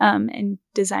 and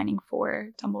designing for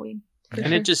Tumbleweed.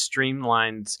 And it just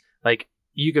streamlines, like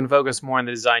you can focus more on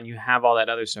the design. You have all that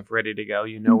other stuff ready to go.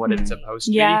 You know what it's supposed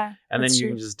to be. And then you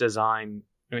can just design,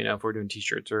 if we're doing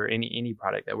t-shirts or any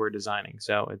product that we're designing.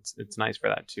 So it's nice for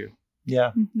that too.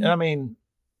 Yeah. And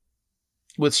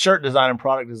with shirt design and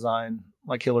product design,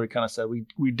 like Hillary kind of said,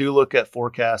 we do look at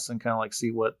forecasts and kind of like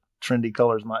see what trendy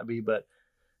colors might be. But,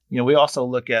 we also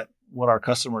look at what our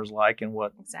customers like and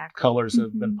what colors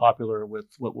have been popular with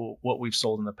what we've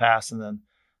sold in the past. And then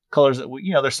colors that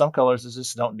there's some colors that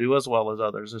just don't do as well as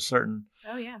others. There's certain,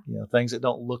 things that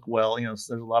don't look well. There's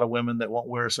a lot of women that won't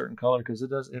wear a certain color because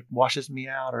it washes me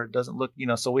out or it doesn't look,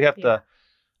 so we have to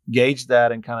gauge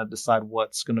that and kind of decide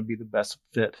what's going to be the best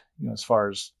fit, as far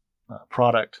as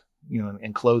product,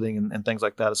 and clothing and things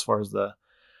like that, as far as the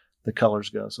colors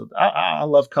go. So I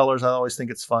love colors. I always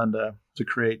think it's fun to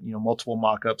create, multiple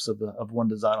mock-ups of one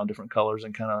design on different colors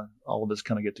and kind of all of us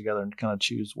kind of get together and kind of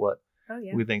choose what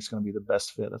we think is going to be the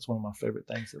best fit. That's one of my favorite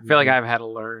things. I feel like I've had to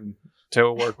learn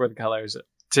to work with colors.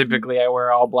 Typically, I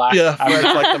wear all black. Yeah, Fred's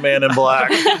like the man in black.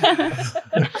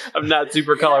 I'm not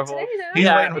super colorful. He's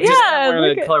I'm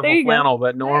wearing a colorful flannel,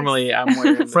 but normally I'm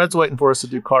wearing... Fred's waiting for us to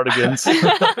do cardigans.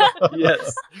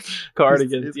 Yes,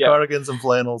 cardigans. Cardigans and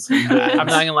flannels. And I'm not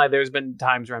going to lie, there's been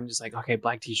times where I'm just like, okay,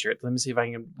 black t-shirt. Let me see if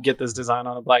I can get this design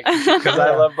on a black t-shirt because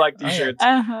I love black t-shirts.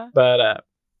 But...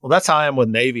 well, that's how I am with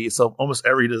navy. So almost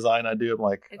every design I do, I'm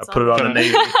like, I put it on a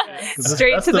navy.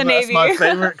 Straight to the navy. That's my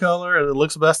favorite color. And it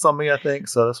looks best on me, I think.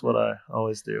 So that's what I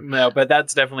always do. No, but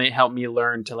that's definitely helped me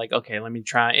learn to like, okay, let me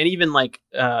try. And even like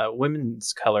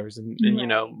women's colors and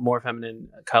more feminine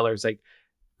colors, like,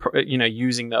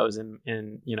 using those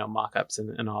in mock-ups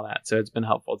and all that. So it's been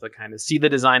helpful to kind of see the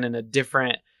design in a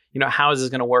different, how is this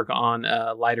going to work on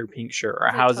a lighter pink shirt or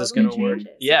how is this going to work?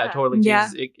 Yeah, totally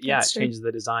changes. It changes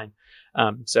the design.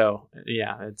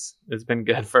 It's been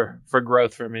good for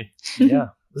growth for me. Yeah,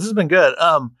 this has been good.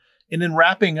 And then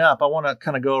wrapping up, I want to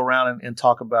kind of go around and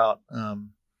talk about kind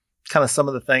of some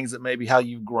of the things that maybe how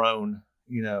you've grown,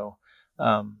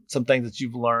 some things that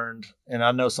you've learned. And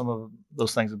I know some of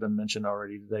those things have been mentioned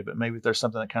already today, but maybe if there's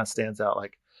something that kind of stands out,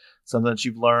 like something that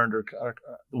you've learned or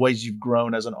the ways you've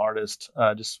grown as an artist,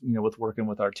 with working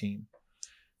with our team.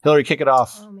 Hillary, kick it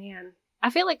off. Oh, man. I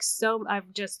feel like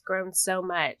I've just grown so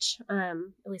much. At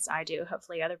least I do.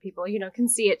 Hopefully other people, can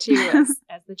see it too as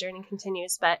the journey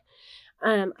continues. But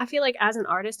I feel like as an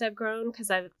artist, I've grown because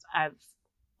I've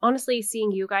honestly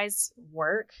seeing you guys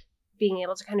work, being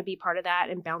able to kind of be part of that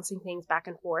and bouncing things back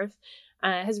and forth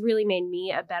has really made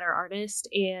me a better artist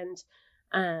and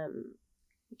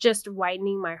just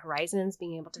widening my horizons,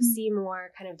 being able to see more,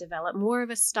 kind of develop more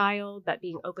of a style, but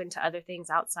being open to other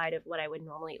things outside of what I would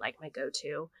normally like my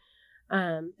go-to.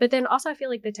 But then also I feel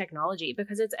like the technology,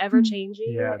 because it's ever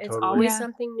changing. Yeah, it's totally. always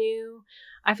something new.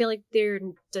 I feel like there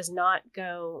does not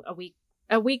go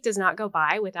a week does not go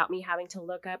by without me having to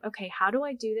look up, okay, how do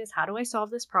I do this? How do I solve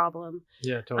this problem?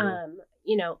 Yeah, totally.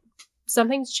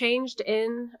 Something's changed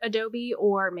in Adobe,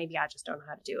 or maybe I just don't know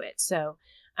how to do it. So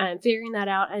figuring that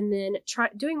out and then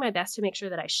doing my best to make sure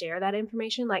that I share that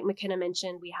information. Like McKenna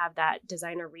mentioned, we have that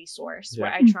designer resource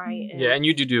where I try and and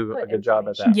you do a good job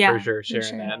at that for sure,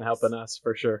 sharing that and helping us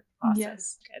for sure. Awesome.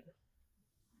 Yes. Good.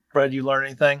 Fred, you learn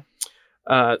anything?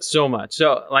 So much.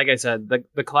 So like I said,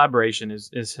 the collaboration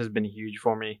has been huge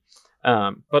for me.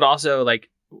 But also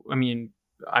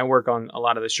I work on a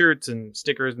lot of the shirts and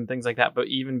stickers and things like that, but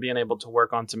even being able to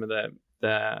work on some of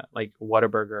the like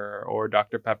Whataburger or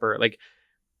Dr. Pepper, like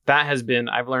that has been,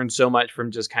 I've learned so much from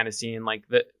just kind of seeing like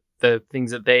the things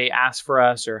that they ask for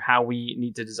us or how we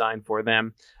need to design for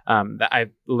them. That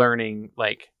I'm learning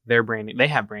like their branding, they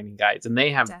have branding guides and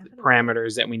they have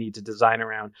parameters that we need to design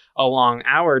around along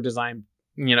our design,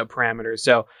 parameters.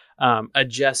 So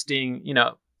adjusting,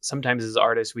 sometimes as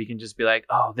artists, we can just be like,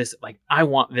 oh, this, like, I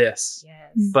want this.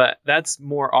 Yes. But that's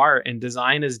more art, and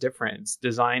design is different.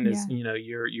 Design is,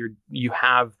 you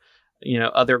have,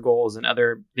 other goals and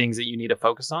other things that you need to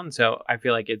focus on. So I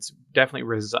feel like it's definitely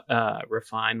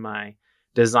refined my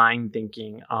design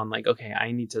thinking on like, okay,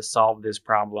 I need to solve this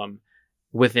problem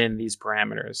within these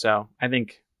parameters. So I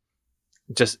think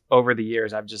just over the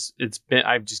years, I've just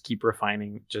keep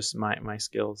refining just my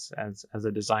skills as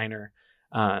a designer,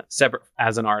 separate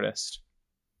as an artist.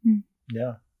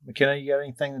 Yeah. McKenna, you got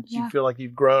anything that you feel like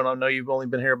you've grown? I know you've only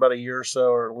been here about a year or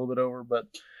so, or a little bit over, but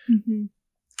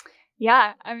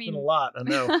yeah, I mean, it's been a lot. I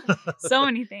know. So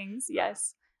many things.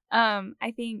 Yes.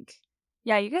 I think,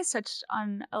 you guys touched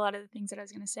on a lot of the things that I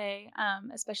was going to say,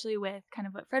 especially with kind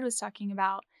of what Fred was talking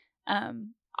about,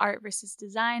 art versus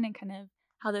design and kind of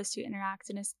how those two interact.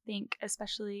 And I think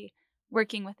especially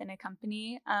working within a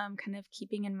company, kind of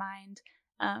keeping in mind,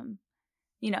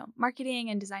 marketing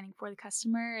and designing for the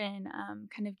customer and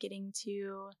kind of getting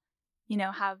to,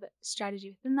 have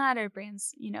strategy within that, or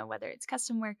brands, whether it's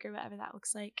custom work or whatever that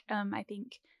looks like. I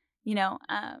think,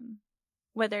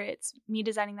 whether it's me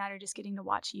designing that or just getting to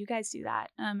watch you guys do that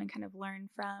and kind of learn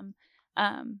from,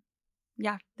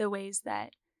 the ways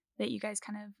that you guys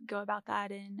kind of go about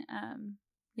that. And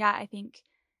I think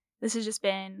this has just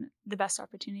been the best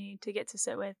opportunity to get to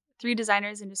sit with 3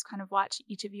 designers and just kind of watch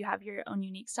each of you have your own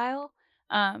unique style,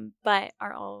 but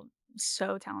are all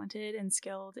so talented and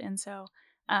skilled. And so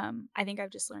I think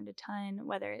I've just learned a ton,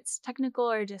 whether it's technical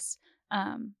or just,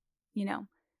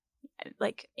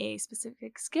 like a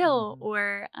specific skill,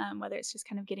 or whether it's just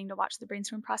kind of getting to watch the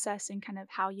brainstorm process and kind of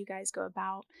how you guys go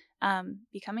about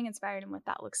becoming inspired and what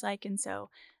that looks like. And so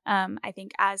I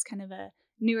think as kind of a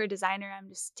newer designer, I'm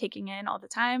just taking in all the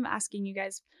time, asking you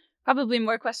guys probably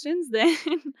more questions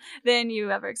than you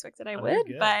ever expected I would.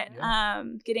 Good. But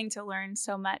getting to learn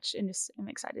so much, and just I'm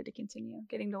excited to continue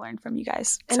getting to learn from you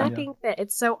guys. And I think that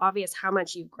it's so obvious how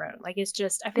much you've grown. Like, it's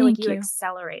just, I feel like you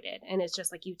accelerated, and it's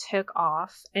just like you took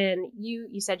off. And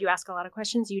you said you ask a lot of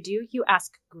questions. You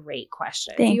ask great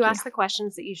questions. You ask the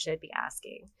questions that you should be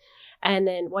asking. And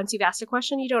then once you've asked a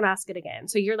question, you don't ask it again.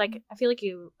 So you're like, I feel like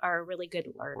you are a really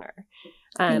good learner.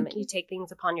 You take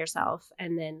things upon yourself,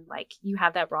 and then like you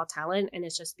have that raw talent, and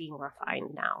it's just being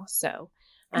refined now. So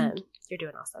you're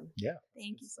doing awesome. Yeah.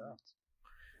 Thank you so much.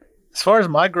 As far as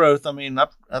my growth, I mean,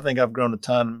 I think I've grown a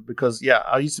ton because,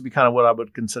 I used to be kind of what I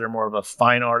would consider more of a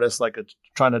fine artist, like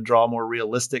trying to draw more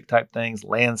realistic type things,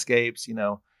 landscapes,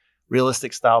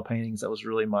 realistic style paintings. That was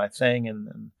really my thing.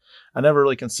 And I never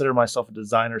really considered myself a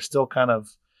designer. Still kind of,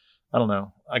 I don't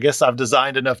know. I guess I've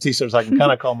designed enough t-shirts I can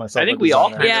kind of call myself I think a we all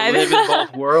designer. kind of live in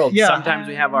both worlds. Yeah. Sometimes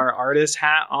we have our artist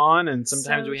hat on, and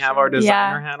sometimes we have our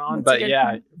designer hat on. That's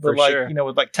But like, sure.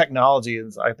 with like technology,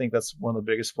 I think that's one of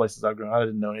the biggest places I've grown. I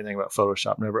didn't know anything about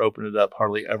Photoshop. Never opened it up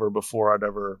hardly ever before.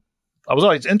 I was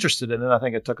always interested in it. I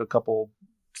think it took a couple,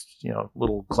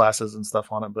 little classes and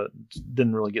stuff on it, but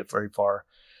didn't really get very far.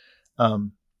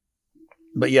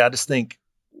 But I just think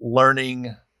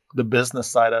learning the business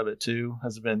side of it too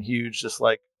has been huge. Just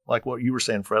like what you were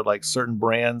saying, Fred, like certain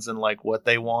brands and like what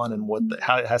they want and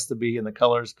how it has to be and the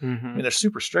colors. I mean, they're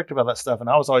super strict about that stuff. And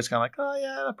I was always kind of like, oh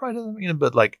yeah, that probably doesn't mean it.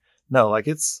 But like, no, like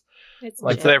it's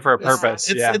like there for a purpose.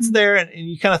 It's there. And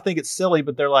you kind of think it's silly,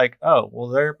 but they're like, oh, well,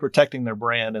 they're protecting their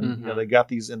brand, and they got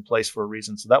these in place for a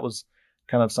reason. So that was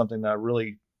kind of something that I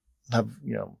really have,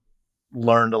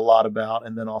 learned a lot about.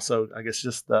 And then also, I guess,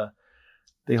 just the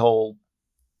whole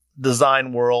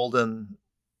design world and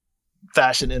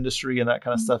fashion industry and that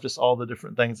kind of stuff, just all the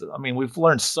different things. I mean, we've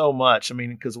learned so much. I mean,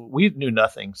 because we knew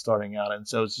nothing starting out. And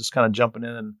so it's just kind of jumping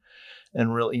in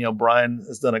and really, Brian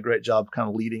has done a great job kind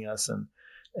of leading us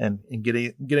and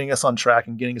getting us on track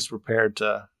and getting us prepared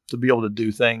to be able to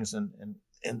do things and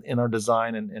in our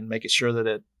design and making sure that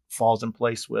it falls in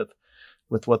place with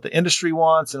what the industry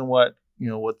wants and what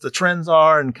the trends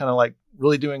are, and kind of like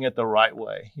really doing it the right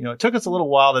way. It took us a little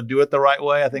while to do it the right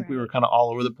way. I think we were kind of all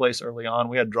over the place early on.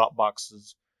 We had drop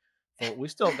boxes. Well, we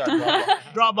still got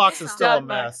Dropbox is still a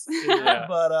mess.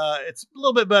 But it's a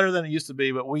little bit better than it used to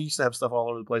be. But we used to have stuff all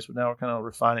over the place, but now we're kind of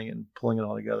refining it and pulling it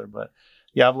all together. But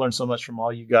I've learned so much from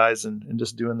all you guys and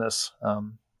just doing this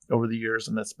over the years,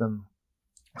 and it's been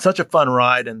such a fun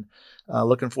ride, and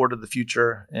looking forward to the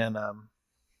future. And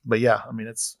but I mean,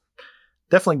 it's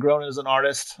definitely grown as an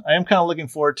artist. I am kind of looking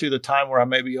forward to the time where I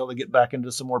may be able to get back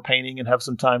into some more painting and have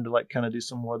some time to like kind of do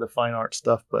some more of the fine art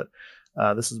stuff. But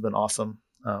this has been awesome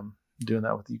doing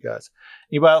that with you guys.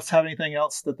 Anybody else have anything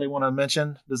else that they want to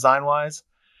mention design wise?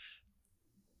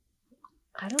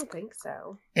 I don't think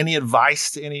so. Any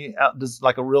advice to any, just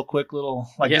like a real quick little,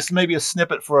 just maybe a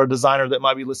snippet for a designer that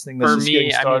might be listening that's just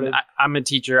getting started? I'm a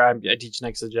teacher. I teach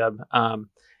next to Jeb.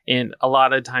 And a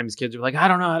lot of times kids are like, I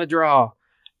don't know how to draw.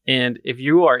 And if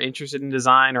you are interested in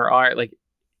design or art, like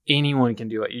anyone can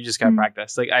do it. You just got to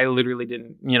practice. Like I literally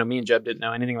didn't, me and Jeb didn't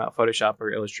know anything about Photoshop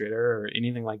or Illustrator or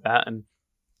anything like that. And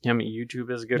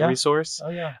YouTube is a good resource. Oh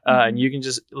yeah. And you can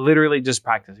just literally just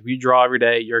practice. If you draw every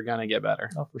day, you're going to get better.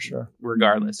 Oh, for sure.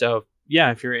 Regardless. So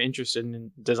if you're interested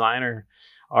in design or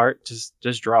art,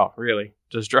 just draw, really.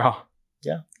 Just draw.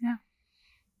 Yeah. Yeah.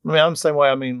 I mean, I'm the same way.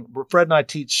 I mean, Fred and I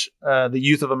teach the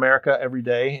youth of America every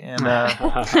day. And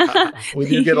we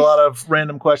do get a lot of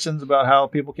random questions about how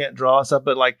people can't draw and stuff.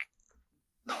 But like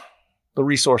the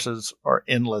resources are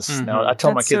endless. Now, I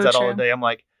tell my kids that all the day. I'm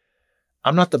like,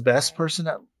 I'm not the best person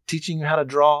at teaching you how to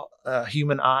draw a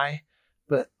human eye,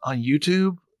 but on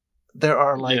YouTube, there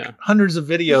are hundreds of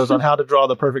videos on how to draw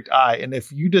the perfect eye. And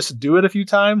if you just do it a few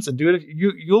times and do it,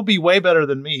 you'll be way better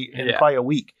than me in probably a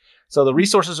week. So the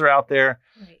resources are out there.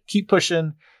 Right. Keep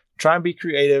pushing. Try and be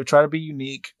creative. Try to be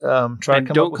unique. Don't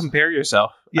compare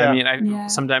yourself. Yeah. I mean,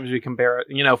 sometimes we compare.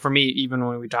 For me, even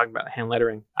when we talk about hand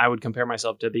lettering, I would compare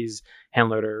myself to these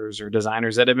hand letterers or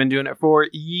designers that have been doing it for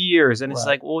years, and it's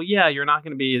like, well, yeah, you're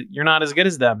not as good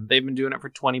as them. They've been doing it for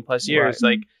 20 plus years.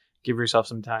 Right. Like, give yourself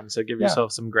some time. So give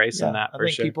yourself some grace in that. I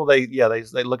think people they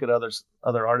look at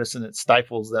other artists and it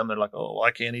stifles them. They're like, oh,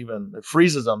 I can't even. It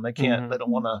freezes them. They can't. They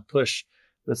don't want to push.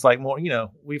 It's like more,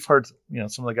 we've heard,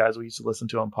 some of the guys we used to listen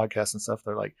to on podcasts and stuff.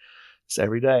 They're like, it's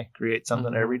every day, create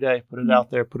something every day, put it out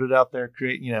there,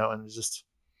 create, and it's just,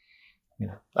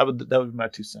 that would be my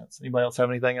 2 cents. Anybody else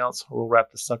have anything else? Or we'll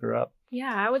wrap this sucker up.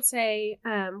 Yeah, I would say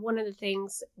one of the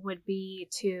things would be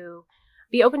to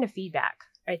be open to feedback.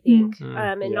 I think,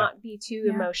 and not be too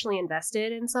emotionally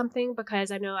invested in something,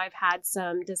 because I know I've had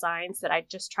some designs that I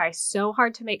just try so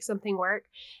hard to make something work,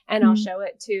 and I'll show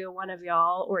it to one of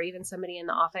y'all or even somebody in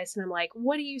the office, and I'm like,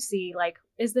 what do you see? Like,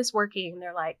 is this working? And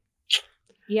they're like,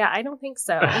 yeah, I don't think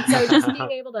so. And so just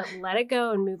being able to let it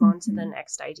go and move on to the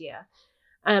next idea.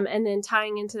 And then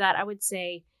tying into that, I would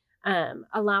say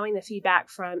allowing the feedback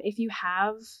from, if you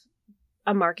have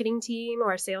a marketing team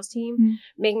or a sales team,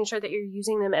 making sure that you're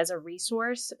using them as a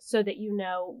resource so that you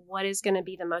know what is going to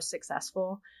be the most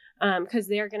successful, because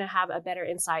they're going to have a better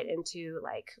insight into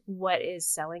like what is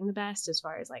selling the best as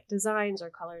far as like designs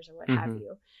or colors or what have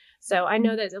you. So I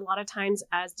know that a lot of times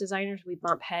as designers, we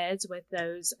bump heads with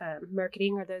those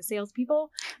marketing or those salespeople,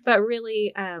 but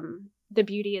really the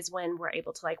beauty is when we're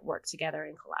able to like work together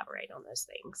and collaborate on those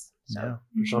things. So. Yeah,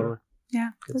 for sure. Yeah,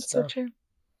 that's so true.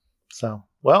 So,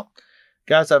 well,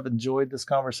 guys, I've enjoyed this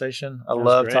conversation. I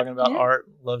love talking about art,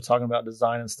 love talking about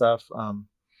design and stuff.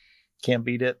 Can't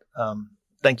beat it.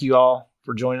 Thank you all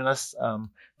for joining us.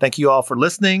 Thank you all for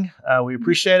listening. We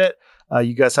appreciate it.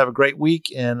 You guys have a great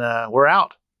week, and we're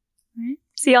out. All right.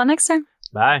 See y'all next time.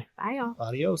 Bye. Bye, y'all.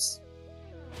 Adios.